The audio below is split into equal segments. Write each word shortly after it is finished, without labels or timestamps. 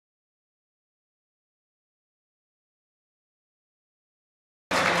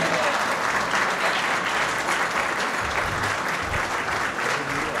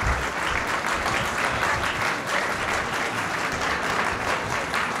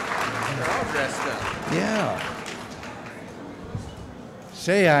dressed up. Yeah.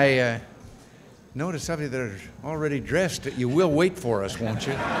 Say, I noticed something that are already dressed. You will wait for us, won't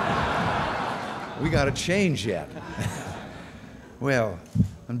you? We got to change yet. Well,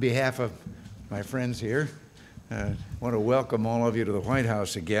 on behalf of my friends here, I want to welcome all of you to the White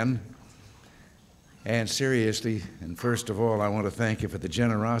House again. And seriously, and first of all, I want to thank you for the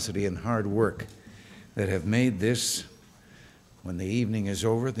generosity and hard work that have made this, when the evening is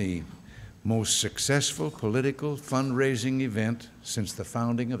over, the most successful political fundraising event since the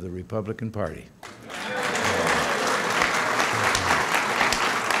founding of the Republican Party.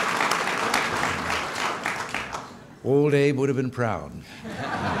 Old Abe would have been proud.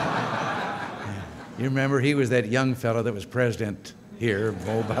 You remember, he was that young fellow that was president here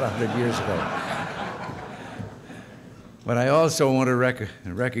about 100 years ago. But I also want to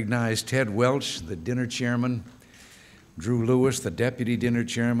recognize Ted Welch, the dinner chairman, Drew Lewis, the deputy dinner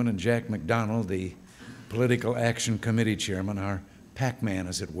chairman, and Jack McDonald, the political action committee chairman, our Pac-Man,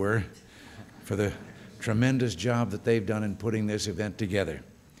 as it were, for the tremendous job that they've done in putting this event together.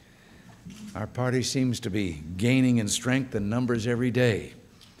 Our party seems to be gaining in strength and numbers every day.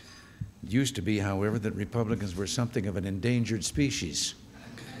 It used to be, however, that Republicans were something of an endangered species.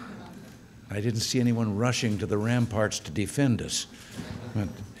 I didn't see anyone rushing to the ramparts to defend us. But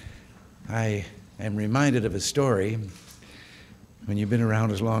I am reminded of a story. When you've been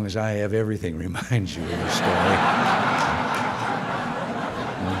around as long as I have, everything reminds you of a story.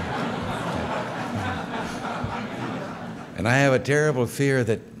 And I have a terrible fear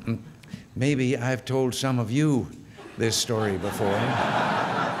that maybe I've told some of you this story before.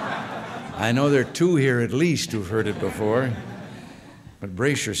 I know there are two here at least who've heard it before. But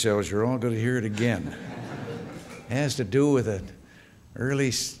brace yourselves, you're all going to hear it again. It has to do with an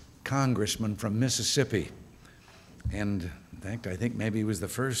early congressman from Mississippi. And in fact, I think maybe he was the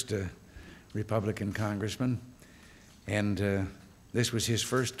first Republican congressman. And this was his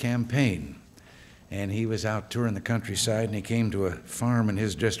first campaign. And he was out touring the countryside, and he came to a farm in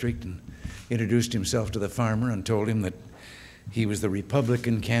his district and introduced himself to the farmer and told him that he was the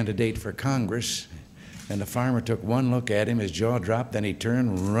Republican candidate for Congress. And the farmer took one look at him, his jaw dropped, then he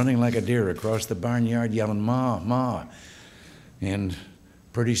turned running like a deer across the barnyard yelling, "Ma, Ma." And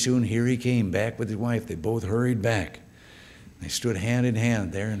pretty soon here he came back with his wife. They both hurried back. They stood hand in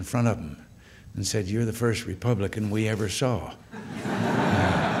hand there in front of him and said, "You're the first Republican we ever saw."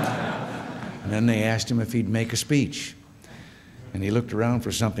 And then they asked him if he'd make a speech. And he looked around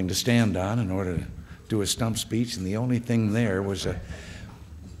for something to stand on in order to do a stump speech, and the only thing there was a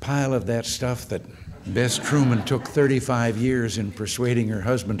pile of that stuff that Bess Truman took 35 years in persuading her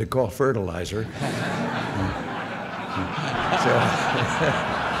husband to call fertilizer.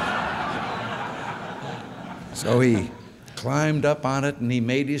 So he climbed up on it and he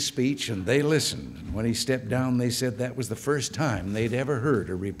made his speech, and they listened. And when he stepped down, they said that was the first time they'd ever heard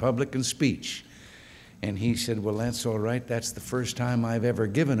a Republican speech. And he said, "Well, that's all right. That's the first time I've ever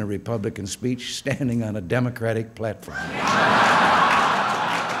given a Republican speech standing on a Democratic platform."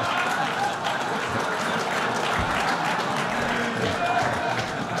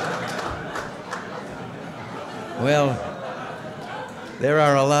 Well, there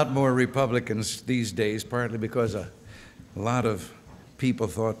are a lot more Republicans these days, partly because a lot of people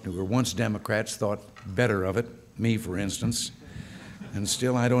who were once Democrats thought better of it, me, for instance. And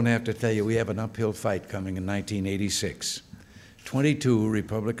still, I don't have to tell you, we have an uphill fight coming in 1986. 22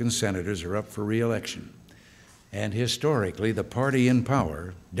 Republican senators are up for re-election. And historically, the party in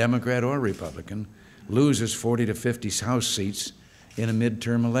power, Democrat or Republican, loses 40 to 50 House seats in a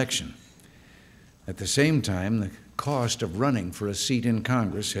midterm election. At the same time, the cost of running for a seat in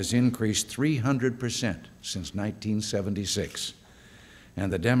Congress has increased 300% since 1976.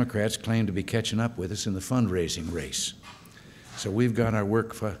 And the Democrats claim to be catching up with us in the fundraising race. So we've got our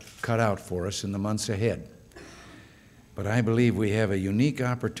work cut out for us in the months ahead. But I believe we have a unique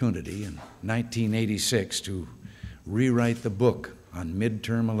opportunity in 1986 to rewrite the book on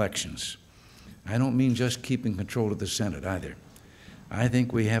midterm elections. I don't mean just keeping control of the Senate either. I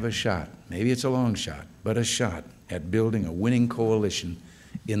think we have a shot, maybe it's a long shot, but a shot at building a winning coalition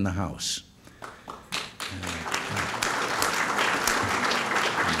in the House.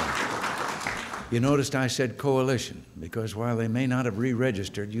 You noticed I said coalition, because while they may not have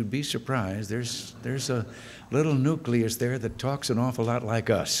re-registered, you'd be surprised. There's a little nucleus there that talks an awful lot like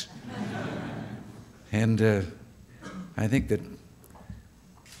us. And I think that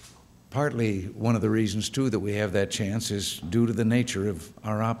partly one of the reasons, too, that we have that chance is due to the nature of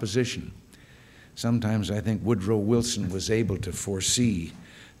our opposition. Sometimes I think Woodrow Wilson was able to foresee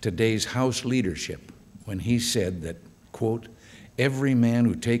today's House leadership when he said that, quote, every man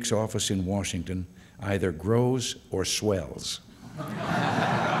who takes office in Washington either grows or swells.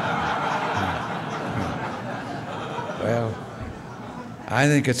 Well, I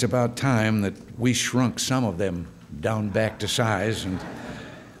think it's about time that we shrunk some of them down back to size, and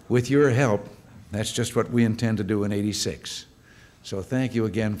with your help, that's just what we intend to do in '86. So thank you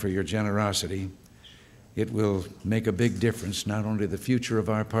again for your generosity. It will make a big difference, not only to the future of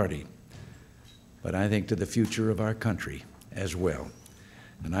our party, but I think to the future of our country as well.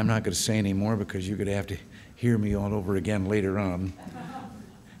 And I'm not going to say any more because you're going to have to hear me all over again later on.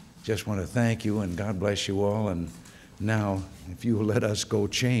 Just want to thank you, and God bless you all. And now, if you will let us go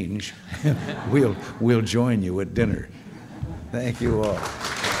change, we'll join you at dinner. Thank you all.